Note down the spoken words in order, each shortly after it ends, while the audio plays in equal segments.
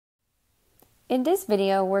In this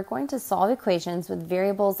video, we're going to solve equations with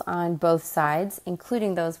variables on both sides,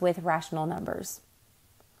 including those with rational numbers.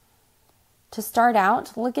 To start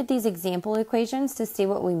out, look at these example equations to see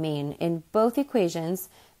what we mean. In both equations,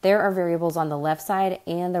 there are variables on the left side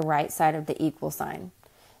and the right side of the equal sign.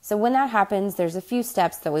 So when that happens, there's a few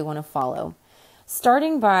steps that we want to follow.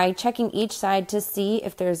 Starting by checking each side to see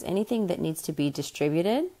if there's anything that needs to be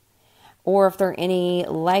distributed, or if there are any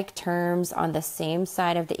like terms on the same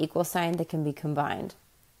side of the equal sign that can be combined.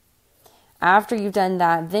 After you've done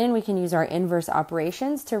that, then we can use our inverse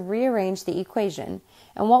operations to rearrange the equation.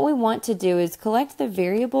 And what we want to do is collect the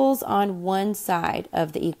variables on one side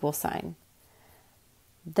of the equal sign.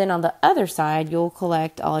 Then on the other side, you'll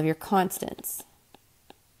collect all of your constants.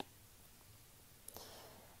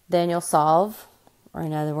 Then you'll solve, or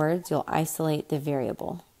in other words, you'll isolate the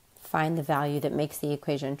variable. Find the value that makes the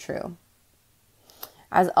equation true.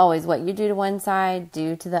 As always, what you do to one side,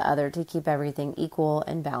 do to the other to keep everything equal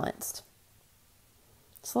and balanced.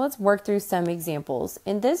 So let's work through some examples.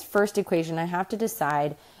 In this first equation, I have to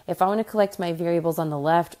decide if I want to collect my variables on the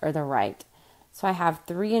left or the right. So I have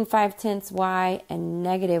 3 5/10 y and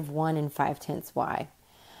negative 1 5/10 y.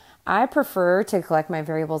 I prefer to collect my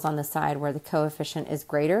variables on the side where the coefficient is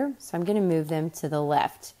greater, so I'm going to move them to the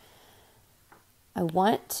left. I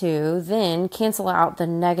want to then cancel out the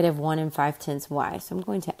negative 1 5/10 y. So I'm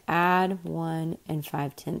going to add 1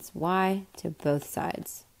 5/10 y to both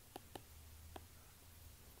sides.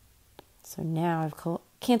 So now I've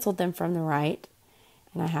canceled them from the right,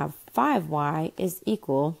 and I have 5y is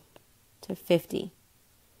equal to 50.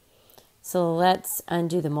 So let's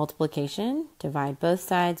undo the multiplication, divide both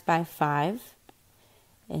sides by 5,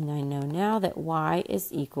 and I know now that y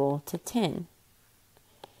is equal to 10.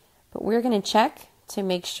 But we're going to check to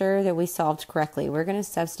make sure that we solved correctly. We're going to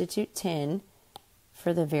substitute 10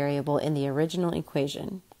 for the variable in the original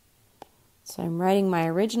equation. So I'm writing my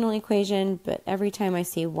original equation, but every time I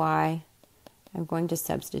see y, I'm going to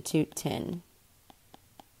substitute 10.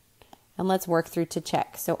 And let's work through to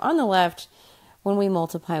check. So on the left, when we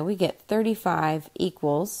multiply, we get 35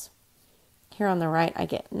 equals. Here on the right, I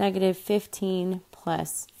get negative 15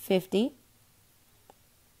 plus 50.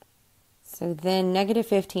 So then negative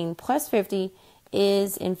 15 plus 50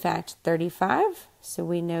 is in fact 35. So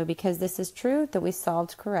we know because this is true that we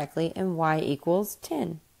solved correctly and y equals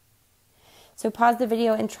 10. So pause the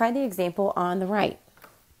video and try the example on the right.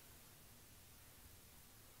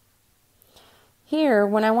 Here,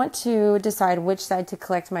 when I want to decide which side to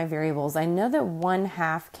collect my variables, I know that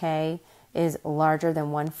 1/2 k is larger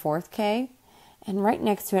than 1/4 k. And right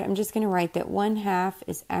next to it, I'm just going to write that 1/2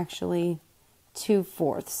 is actually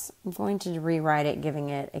 2/4. I'm going to rewrite it, giving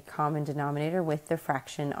it a common denominator with the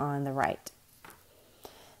fraction on the right.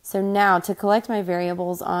 So now to collect my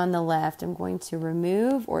variables on the left, I'm going to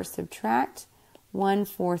remove or subtract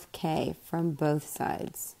 1/4 k from both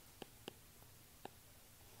sides.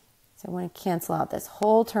 So I want to cancel out this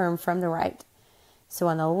whole term from the right. So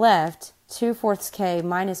on the left, 2/4 k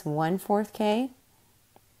minus 1/4 k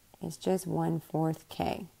is just 1/4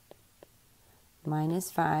 k. Minus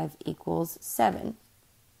 5 equals 7.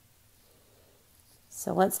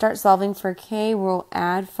 So let's start solving for k. We'll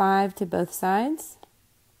add 5 to both sides.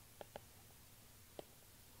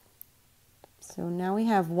 So now we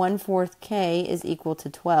have 1/4 k is equal to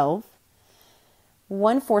 12.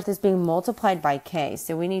 1/4 is being multiplied by k,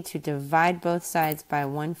 so we need to divide both sides by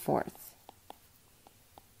 1/4.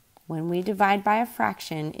 When we divide by a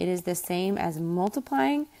fraction, it is the same as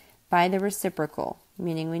multiplying by the reciprocal,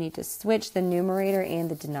 meaning we need to switch the numerator and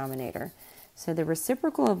the denominator. So the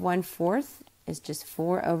reciprocal of 1/4 is just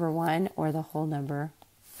 4/1, or the whole number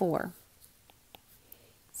 4.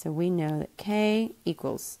 So we know that k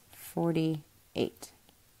equals 48.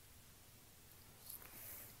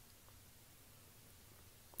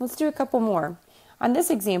 Let's do a couple more. On this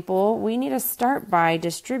example, we need to start by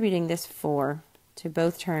distributing this 4 to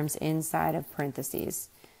both terms inside of parentheses.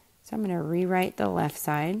 So I'm going to rewrite the left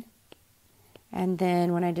side. And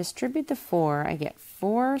then when I distribute the 4, I get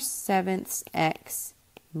 4/7 x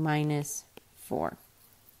minus 4.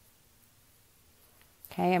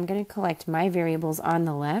 Okay, I'm going to collect my variables on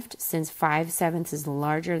the left since 5/7 is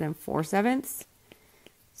larger than 4/7.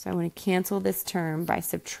 So I'm going to cancel this term by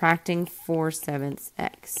subtracting 4/7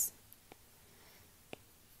 x.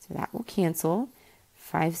 So that will cancel.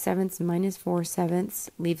 5/7 minus 4/7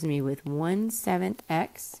 leaves me with 1/7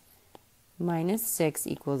 x minus 6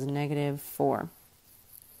 equals negative 4.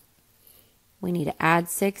 We need to add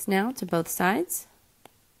 6 now to both sides.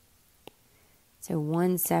 So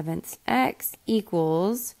 1/7 x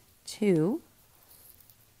equals 2.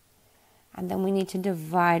 And then we need to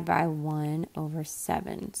divide by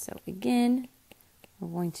 1/7. So again, we're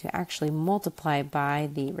going to actually multiply by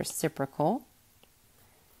the reciprocal.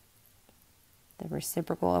 The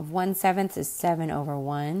reciprocal of 1/7 is 7 over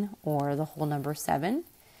 1, or the whole number 7.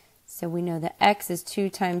 So we know that x is 2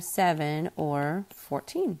 times 7, or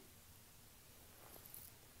 14.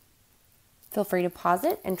 Feel free to pause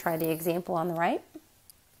it and try the example on the right.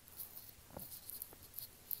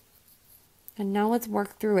 And now let's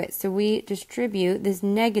work through it. So we distribute this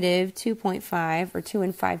negative 2.5, or 2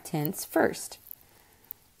 5/10 first.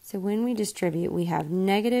 So when we distribute, we have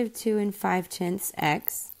negative 2 5/10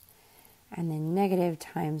 x, and then negative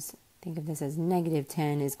times, think of this as negative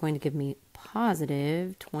 10, is going to give me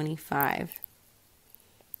positive 25.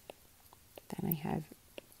 Then I have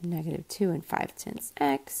negative 2 5/10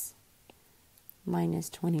 x minus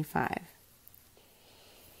 25.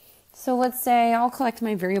 So let's say I'll collect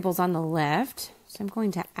my variables on the left. So I'm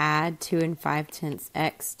going to add 2 5/10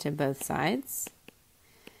 x to both sides.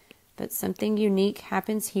 But something unique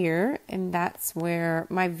happens here, and that's where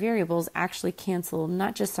my variables actually cancel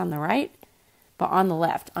not just on the right, but on the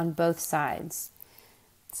left, on both sides.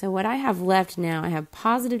 So what I have left now, I have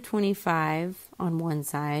positive 25 on one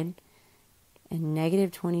side and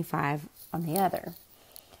negative 25 on the other.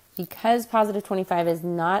 Because positive 25 is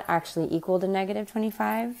not actually equal to negative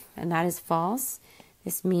 25, and that is false,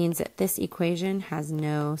 this means that this equation has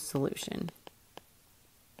no solution.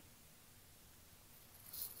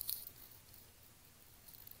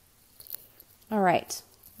 All right,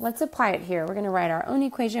 let's apply it here. We're going to write our own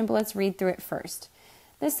equation, but let's read through it first.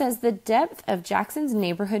 This says the depth of Jackson's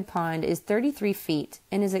neighborhood pond is 33 feet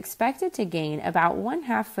and is expected to gain about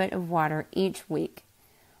 1/2 foot of water each week.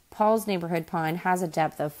 Paul's neighborhood pond has a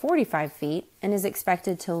depth of 45 feet and is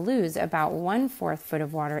expected to lose about 1/4 foot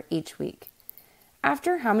of water each week.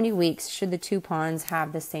 After how many weeks should the two ponds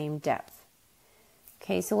have the same depth?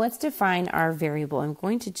 Okay, so let's define our variable. I'm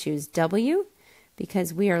going to choose W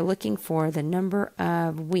because we are looking for the number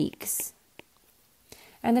of weeks.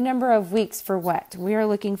 And the number of weeks for what? We are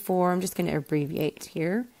looking for, I'm just going to abbreviate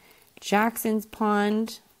here, Jackson's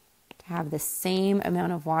pond to have the same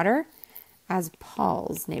amount of water as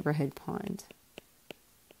Paul's neighborhood pond.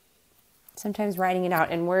 Sometimes writing it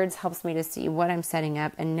out in words helps me to see what I'm setting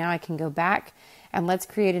up, and now I can go back and let's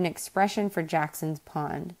create an expression for Jackson's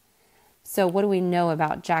pond. So what do we know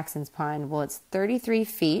about Jackson's pond? Well, it's 33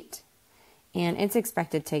 feet, and it's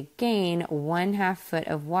expected to gain 1/2 foot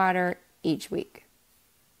of water each week.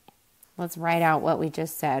 Let's write out what we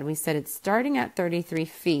just said. We said it's starting at 33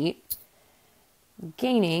 feet.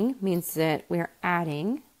 Gaining means that we're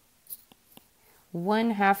adding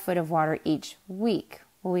 1/2 foot of water each week.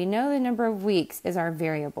 Well, we know the number of weeks is our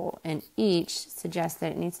variable, and each suggests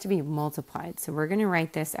that it needs to be multiplied. So we're going to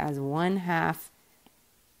write this as 1/2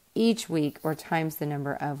 each week, or times the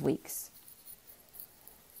number of weeks.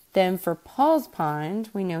 Then for Paul's pond,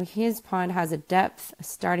 we know his pond has a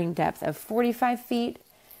starting depth of 45 feet,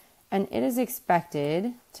 and it is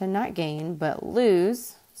expected to not gain but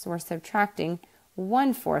lose, so we're subtracting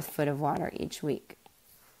 1/4 foot of water each week,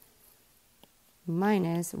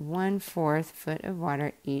 minus 1/4 foot of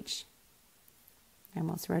water each, I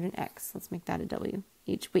almost wrote an X, let's make that a W,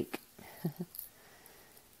 each week.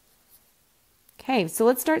 Okay, so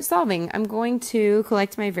let's start solving. I'm going to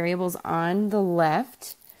collect my variables on the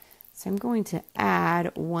left. So I'm going to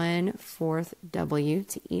add 1/4 W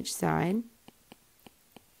to each side.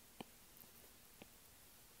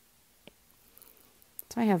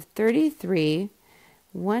 So I have 33.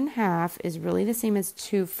 1/2 is really the same as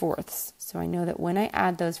 2/4. So I know that when I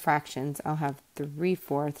add those fractions, I'll have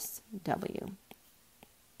 3/4 W.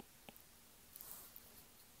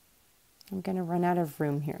 I'm going to run out of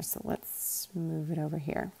room here, so let's move it over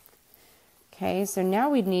here. Okay, so now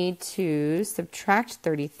we need to subtract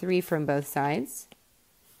 33 from both sides.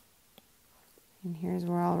 And here's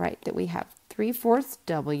where I'll write that we have 3/4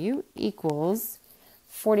 W equals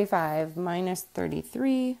 45 minus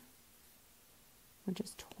 33, which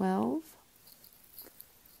is 12.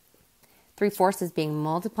 3/4 is being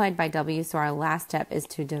multiplied by W, so our last step is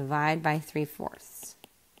to divide by 3/4.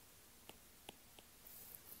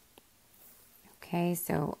 Okay,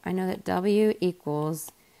 so I know that W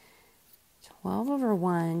equals 12 over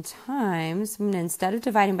 1 times, I'm going to, instead of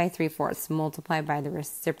dividing by 3/4, multiply by the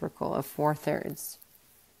reciprocal of 4/3.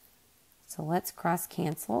 So let's cross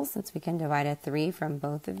cancel since we can divide a 3 from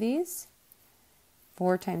both of these.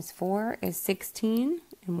 4 times 4 is 16,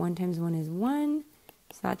 and 1 times 1 is 1,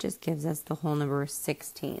 so that just gives us the whole number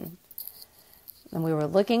 16. And we were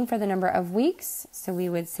looking for the number of weeks, so we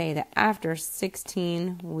would say that after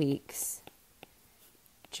 16 weeks,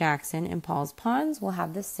 Jackson and Paul's ponds will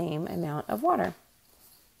have the same amount of water.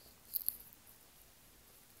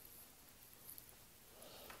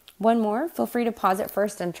 One more, feel free to pause it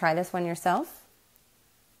first and try this one yourself.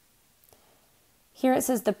 Here it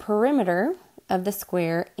says the perimeter of the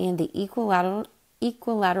square and the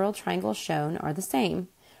equilateral triangle shown are the same.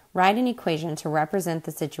 Write an equation to represent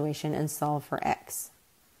the situation and solve for x.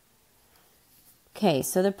 Okay,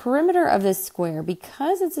 so the perimeter of this square,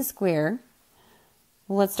 because it's a square,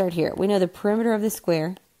 well, let's start here. We know the perimeter of the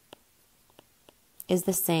square is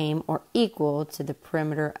the same or equal to the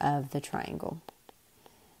perimeter of the triangle.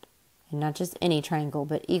 And not just any triangle,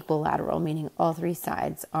 but equilateral, meaning all three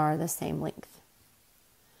sides are the same length.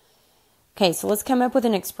 Okay, so let's come up with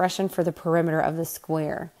an expression for the perimeter of the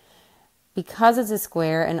square. Because it's a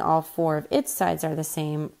square and all four of its sides are the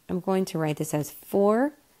same, I'm going to write this as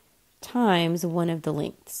 4 times one of the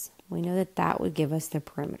lengths. We know that that would give us the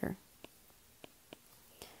perimeter.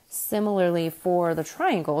 Similarly, for the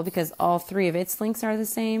triangle, because all three of its lengths are the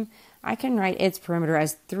same, I can write its perimeter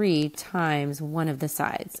as 3 times one of the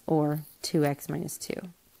sides, or 2x minus 2.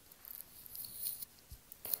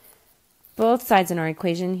 Both sides in our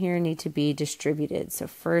equation here need to be distributed. So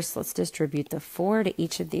first, let's distribute the 4 to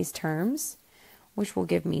each of these terms, which will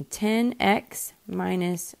give me 10x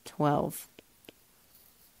minus 12.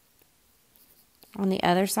 On the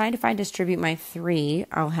other side, if I distribute my 3,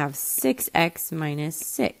 I'll have 6x minus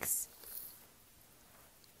 6.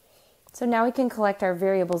 So now we can collect our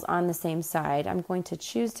variables on the same side. I'm going to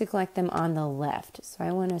choose to collect them on the left. So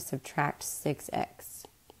I want to subtract 6x.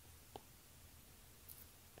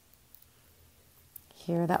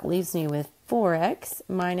 Here that leaves me with 4x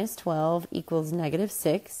minus 12 equals negative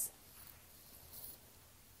 6.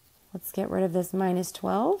 Let's get rid of this minus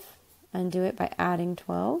 12 and do it by adding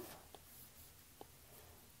 12.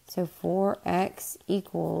 So 4x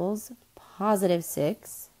equals positive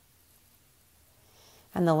 6.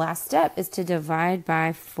 And the last step is to divide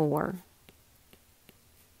by 4.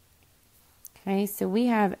 Okay, so we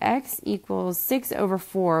have x equals 6 over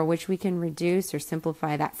 4, which we can reduce or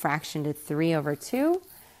simplify that fraction to 3 over 2.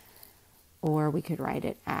 Or we could write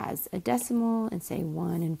it as a decimal and say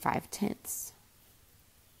 1 5/10.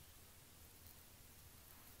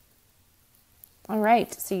 All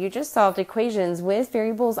right, so you just solved equations with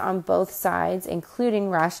variables on both sides, including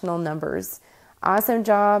rational numbers. Awesome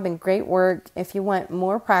job and great work. If you want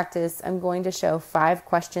more practice, I'm going to show 5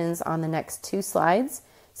 questions on the next 2 slides.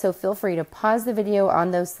 So feel free to pause the video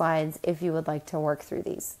on those slides if you would like to work through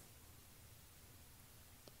these.